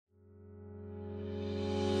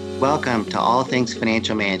Welcome to All Things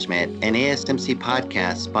Financial Management, an ASMC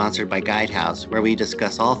podcast sponsored by Guidehouse, where we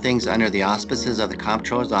discuss all things under the auspices of the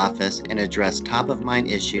Comptroller's Office and address top-of-mind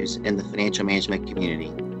issues in the financial management community.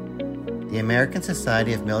 The American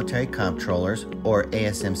Society of Military Comptrollers, or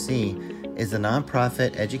ASMC, is a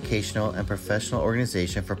nonprofit educational and professional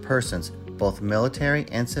organization for persons, both military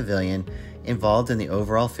and civilian, involved in the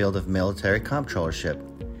overall field of military comptrollership.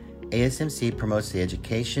 ASMC promotes the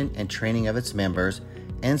education and training of its members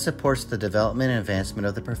and supports the development and advancement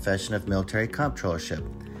of the profession of military comptrollership.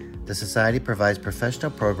 The Society provides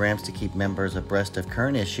professional programs to keep members abreast of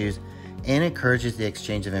current issues and encourages the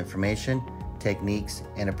exchange of information, techniques,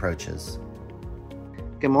 and approaches.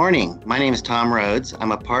 Good morning. My name is Tom Rhodes.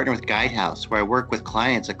 I'm a partner with Guidehouse, where I work with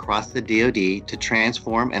clients across the DoD to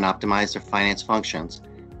transform and optimize their finance functions.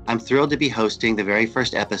 I'm thrilled to be hosting the very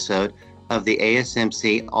first episode of the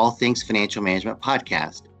ASMC All Things Financial Management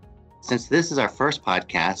podcast. Since this is our first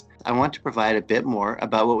podcast, I want to provide a bit more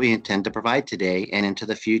about what we intend to provide today and into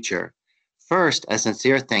the future. First, a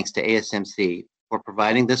sincere thanks to ASMC for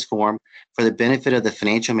providing this forum for the benefit of the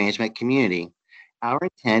financial management community. Our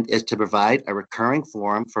intent is to provide a recurring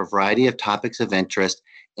forum for a variety of topics of interest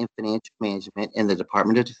in financial management in the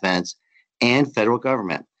Department of Defense and federal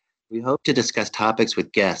government. We hope to discuss topics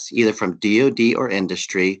with guests, either from DoD or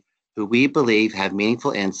industry, who we believe have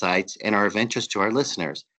meaningful insights and are of interest to our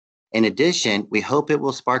listeners. In addition, we hope it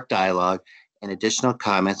will spark dialogue and additional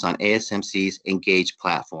comments on ASMC's Engage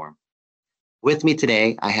platform. With me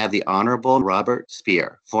today, I have the Honorable Robert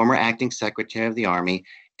Speer, former Acting Secretary of the Army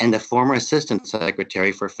and the former Assistant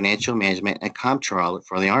Secretary for Financial Management and Comptroller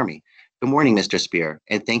for the Army. Good morning, Mr. Speer,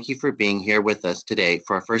 and thank you for being here with us today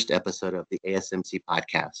for our first episode of the ASMC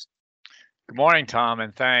podcast. Good morning, Tom,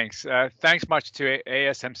 and thanks. Thanks much to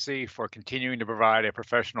ASMC for continuing to provide a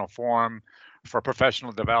professional forum for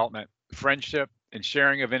professional development, friendship, and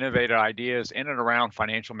sharing of innovative ideas in and around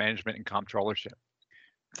financial management and comptrollership.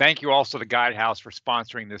 Thank you also to Guidehouse for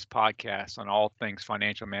sponsoring this podcast on all things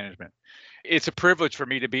financial management. It's a privilege for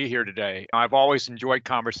me to be here today. I've always enjoyed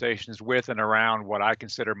conversations with and around what I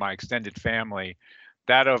consider my extended family,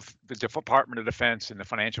 that of the Department of Defense and the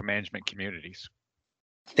financial management communities.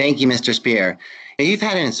 Thank you, Mr. Speer. You've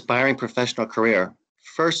had an inspiring professional career,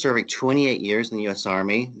 first serving 28 years in the U.S.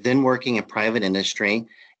 Army, then working in private industry,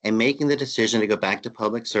 and making the decision to go back to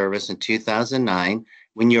public service in 2009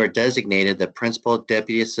 when you were designated the Principal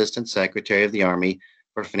Deputy Assistant Secretary of the Army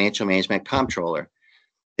for Financial Management Comptroller.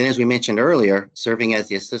 Then, as we mentioned earlier, serving as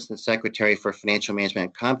the Assistant Secretary for Financial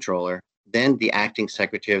Management Comptroller, then the Acting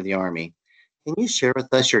Secretary of the Army. Can you share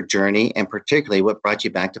with us your journey and particularly what brought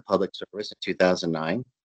you back to public service in 2009?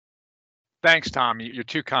 Thanks, Tom. You're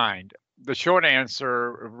too kind. The short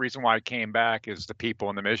answer, reason why I came back, is the people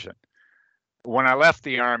and the mission. When I left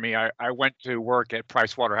the Army, I went to work at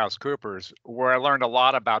PricewaterhouseCoopers, where I learned a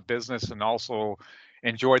lot about business and also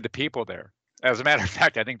enjoyed the people there. As a matter of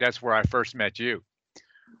fact, I think that's where I first met you.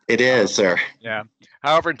 It is, sir. Yeah.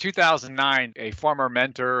 However, in 2009, a former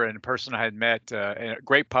mentor and person I had met, a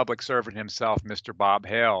great public servant himself, Mr. Bob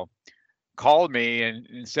Hale, called me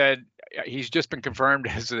and said he's just been confirmed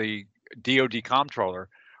as the DoD comptroller,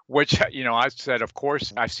 which, I said, of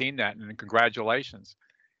course, I've seen that, and congratulations.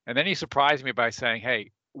 And then he surprised me by saying,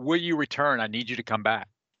 hey, will you return? I need you to come back.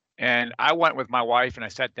 And I went with my wife and I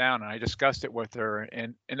sat down and I discussed it with her.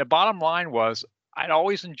 And the bottom line was, I'd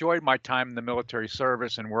always enjoyed my time in the military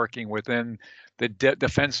service and working within the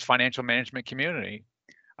defense financial management community.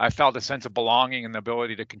 I felt a sense of belonging and the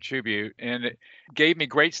ability to contribute, and it gave me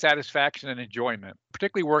great satisfaction and enjoyment,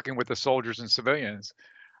 particularly working with the soldiers and civilians.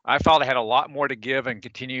 I felt I had a lot more to give and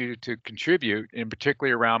continue to contribute, in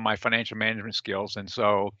particularly around my financial management skills, and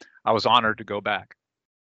so I was honored to go back.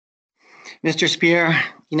 Mr. Speer,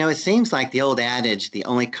 it seems like the old adage, the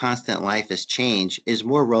only constant in life is change, is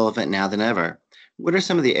more relevant now than ever. What are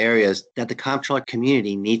some of the areas that the comptroller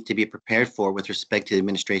community needs to be prepared for with respect to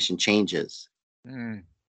administration changes?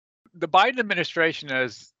 The Biden administration,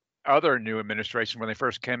 as other new administration when they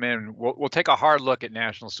first came in, will take a hard look at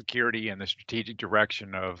national security and the strategic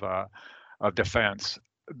direction of defense.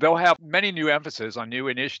 They'll have many new emphasis on new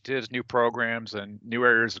initiatives, new programs, and new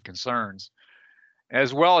areas of concerns,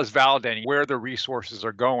 as well as validating where the resources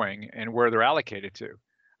are going and where they're allocated to.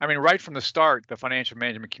 I mean, right from the start, the financial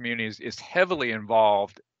management community is heavily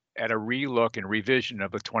involved at a relook and revision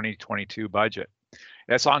of the 2022 budget.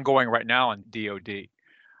 That's ongoing right now in DoD.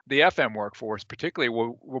 The FM workforce particularly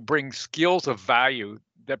will bring skills of value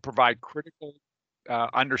that provide critical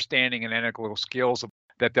understanding and analytical skills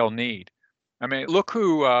that they'll need. I mean, look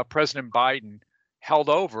who President Biden held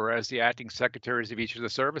over as the acting secretaries of each of the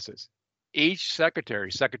services. Each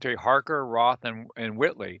secretary, Secretary Harker, Roth, and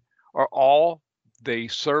Whitley, are all the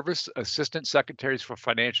Service Assistant Secretaries for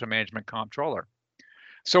Financial Management Comptroller.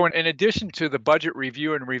 So in addition to the budget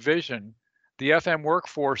review and revision, the FM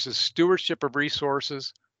workforce's stewardship of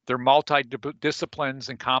resources, their multi-disciplines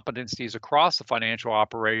and competencies across the financial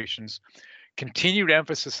operations, continued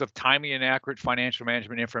emphasis of timely and accurate financial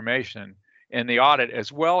management information in the audit,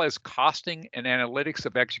 as well as costing and analytics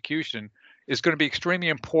of execution, is going to be extremely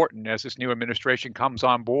important as this new administration comes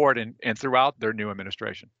on board and throughout their new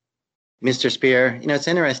administration. Mr. Spear, it's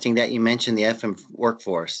interesting that you mentioned the FM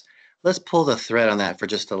workforce. Let's pull the thread on that for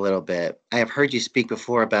just a little bit. I have heard you speak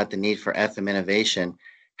before about the need for FM innovation.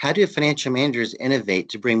 How do financial managers innovate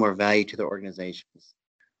to bring more value to their organizations?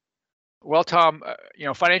 Well, Tom,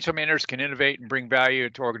 financial managers can innovate and bring value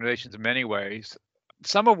to organizations in many ways.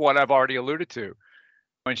 Some of what I've already alluded to,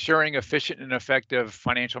 ensuring efficient and effective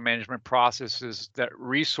financial management processes that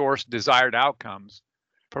resource desired outcomes,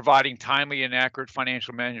 providing timely and accurate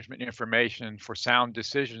financial management information for sound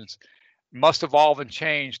decisions must evolve and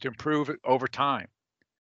change to improve it over time.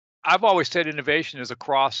 I've always said innovation is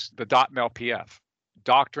across the .MLPF,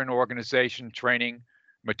 doctrine, organization, training,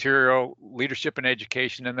 material, leadership and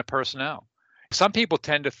education, and the personnel. Some people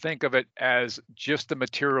tend to think of it as just the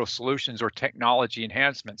material solutions or technology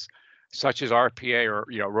enhancements, such as RPA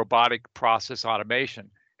or robotic process automation,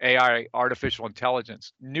 AI, artificial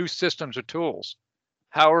intelligence, new systems or tools.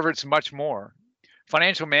 However, it's much more.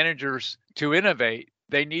 Financial managers, to innovate,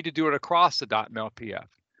 they need to do it across the .MLPF.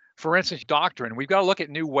 For instance, doctrine, we've got to look at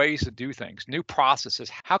new ways to do things, new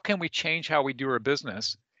processes. How can we change how we do our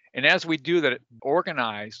business? And as we do that,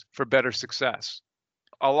 organize for better success.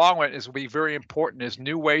 Along with it is be very important is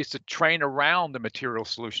new ways to train around the material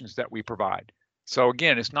solutions that we provide. So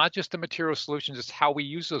again, it's not just the material solutions, it's how we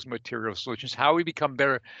use those material solutions, how we become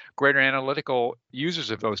better, greater analytical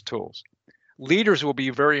users of those tools. Leaders will be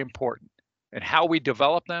very important, and how we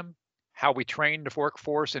develop them, how we train the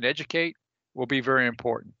workforce and educate will be very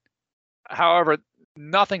important. However,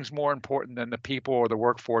 nothing's more important than the people or the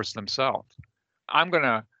workforce themselves. I'm going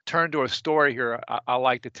to turn to a story here I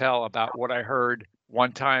like to tell about what I heard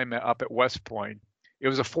one time up at West Point. It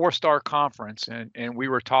was a 4-star conference, and we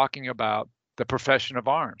were talking about the profession of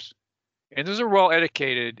arms. And there's a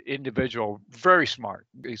well-educated individual, very smart.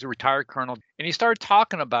 He's a retired colonel, and he started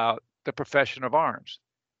talking about the profession of arms.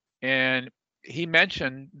 And he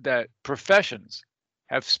mentioned that professions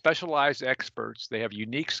have specialized experts. They have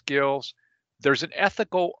unique skills. There's an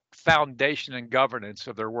ethical foundation and governance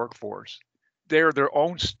of their workforce. They're their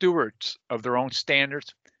own stewards of their own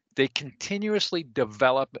standards. They continuously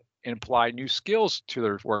develop and apply new skills to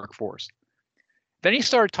their workforce. Then he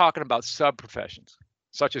started talking about sub-professions,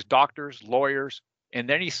 such as doctors, lawyers, and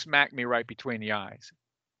then he smacked me right between the eyes.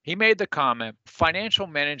 He made the comment, financial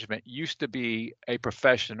management used to be a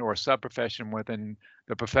profession or a sub-profession within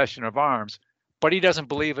the profession of arms, but he doesn't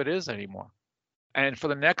believe it is anymore. And for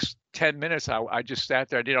the next 10 minutes, I just sat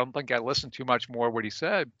there. I don't think I listened too much more what he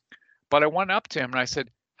said, but I went up to him and I said,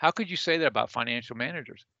 how could you say that about financial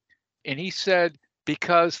managers? And he said,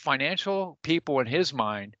 because financial people in his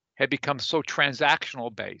mind had become so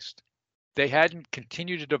transactional based, they hadn't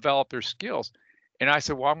continued to develop their skills. And I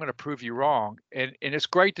said, well, I'm going to prove you wrong. And it's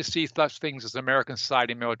great to see such things as American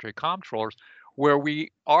Society of Military Comptrollers, where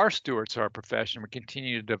we are stewards of our profession, we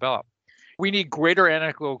continue to develop. We need greater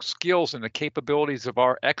analytical skills and the capabilities of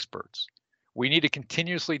our experts. We need to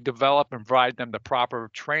continuously develop and provide them the proper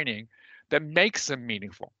training that makes them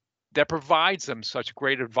meaningful, that provides them such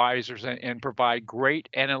great advisors and provide great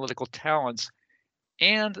analytical talents.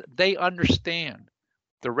 And they understand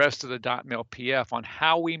the rest of the .MLPF on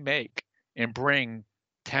how we make and bring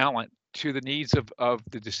talent to the needs of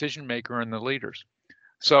the decision maker and the leaders.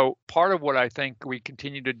 So part of what I think we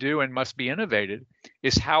continue to do and must be innovated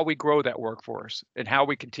is how we grow that workforce and how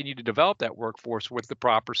we continue to develop that workforce with the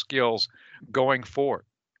proper skills going forward.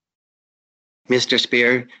 Mr.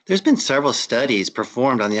 Spear, there's been several studies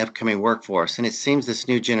performed on the upcoming workforce, and it seems this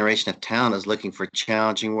new generation of talent is looking for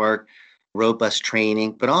challenging work, robust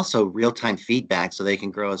training, but also real-time feedback so they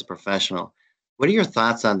can grow as a professional. What are your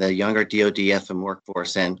thoughts on the younger DoD FM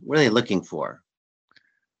workforce, and what are they looking for?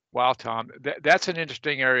 Wow, Tom, that's an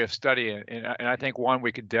interesting area of study, and I think one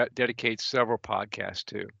we could dedicate several podcasts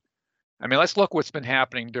to. I mean, let's look what's been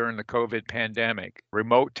happening during the COVID pandemic.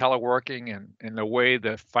 Remote teleworking and the way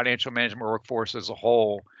the financial management workforce as a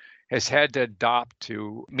whole has had to adopt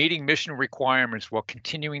to meeting mission requirements while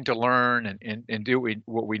continuing to learn and do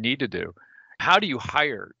what we need to do. How do you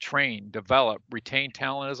hire, train, develop, retain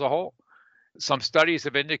talent as a whole? Some studies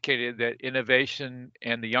have indicated that innovation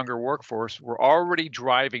and the younger workforce were already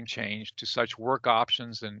driving change to such work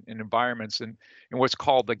options and environments in what's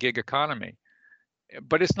called the gig economy.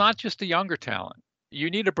 But it's not just the younger talent. You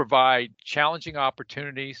need to provide challenging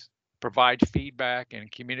opportunities, provide feedback,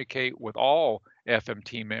 and communicate with all FM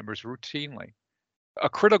team members routinely. A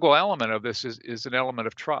critical element of this is an element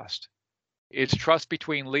of trust. It's trust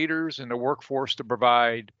between leaders and the workforce to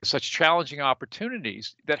provide such challenging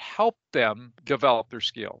opportunities that help them develop their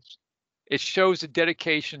skills. It shows a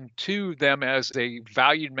dedication to them as a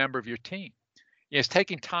valued member of your team. It's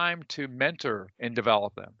taking time to mentor and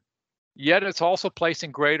develop them. Yet it's also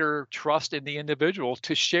placing greater trust in the individual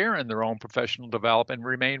to share in their own professional development and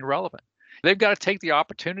remain relevant. They've got to take the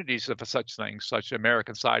opportunities of such things, such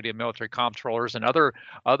American Society of Military Comptrollers and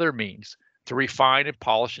other means to refine and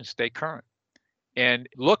polish and stay current and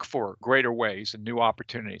look for greater ways and new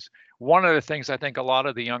opportunities. One of the things I think a lot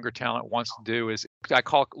of the younger talent wants to do is, I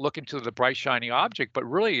call it look into the bright, shiny object, but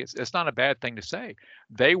really it's not a bad thing to say.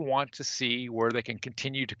 They want to see where they can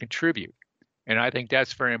continue to contribute. And I think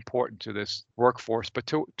that's very important to this workforce, but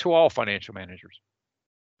to all financial managers.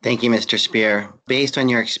 Thank you, Mr. Spear. Based on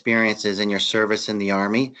your experiences and your service in the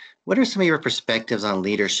Army, what are some of your perspectives on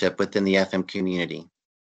leadership within the FM community?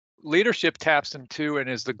 Leadership taps into and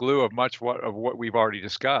is the glue of much of what we've already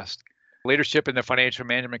discussed. Leadership in the financial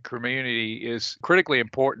management community is critically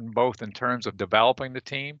important, both in terms of developing the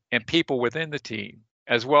team and people within the team,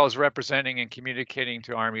 as well as representing and communicating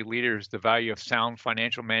to Army leaders the value of sound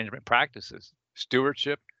financial management practices,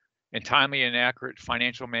 stewardship, and timely and accurate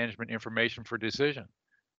financial management information for decision.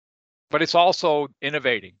 But it's also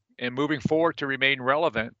innovating and moving forward to remain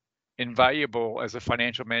relevant and valuable as a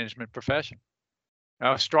financial management profession.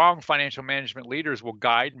 Now, strong financial management leaders will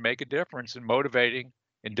guide and make a difference in motivating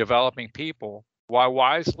and developing people while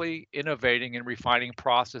wisely innovating and refining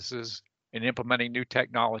processes and implementing new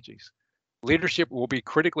technologies. Leadership will be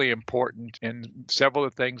critically important in several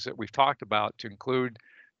of the things that we've talked about, to include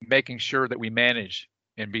making sure that we manage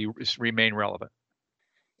and remain relevant.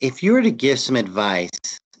 If you were to give some advice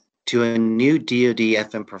to a new DoD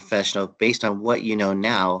FM professional based on what you know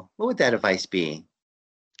now, what would that advice be?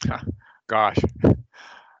 Gosh,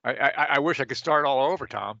 I wish I could start all over,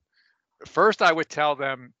 Tom. First, I would tell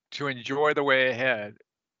them to enjoy the way ahead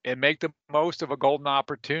and make the most of a golden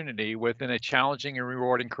opportunity within a challenging and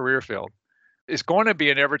rewarding career field. It's going to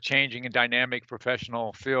be an ever-changing and dynamic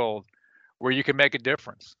professional field where you can make a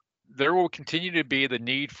difference. There will continue to be the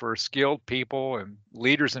need for skilled people and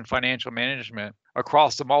leaders in financial management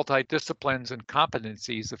across the multidisciplines and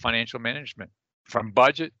competencies of financial management, from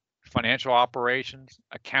budget, financial operations,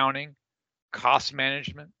 accounting, cost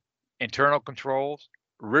management, internal controls,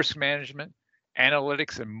 risk management,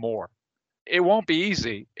 analytics, and more. It won't be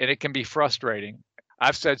easy, and it can be frustrating.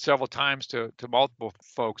 I've said several times to multiple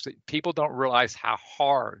folks that people don't realize how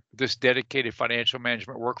hard this dedicated financial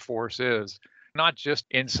management workforce is, not just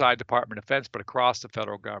inside Department of Defense, but across the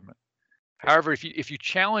federal government. However, if you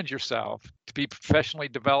challenge yourself to be professionally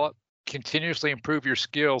developed, continuously improve your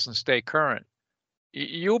skills, and stay current,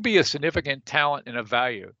 you'll be a significant talent and a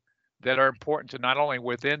value that are important to not only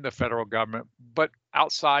within the federal government, but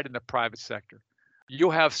outside in the private sector. You'll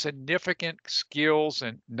have significant skills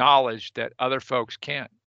and knowledge that other folks can't.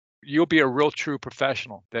 You'll be a real true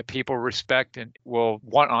professional that people respect and will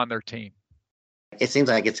want on their team. It seems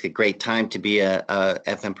like it's a great time to be a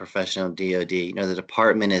FM professional in DoD. You know, the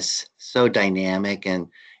department is so dynamic and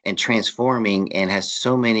transforming and has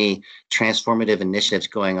so many transformative initiatives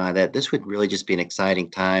going on that this would really just be an exciting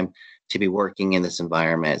time to be working in this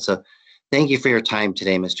environment. So thank you for your time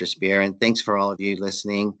today, Mr. Spear, and thanks for all of you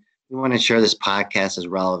listening. We want to ensure this podcast is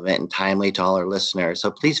relevant and timely to all our listeners.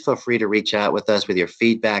 So please feel free to reach out with us with your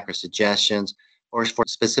feedback or suggestions, or for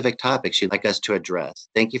specific topics you'd like us to address.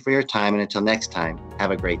 Thank you for your time, and until next time,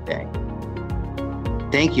 have a great day.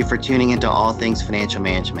 Thank you for tuning into All Things Financial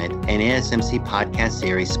Management, an ASMC podcast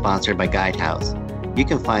series sponsored by Guidehouse. You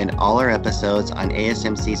can find all our episodes on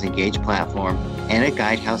ASMC's Engage platform and at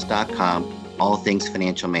guidehouse.com, All Things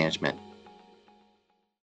Financial Management.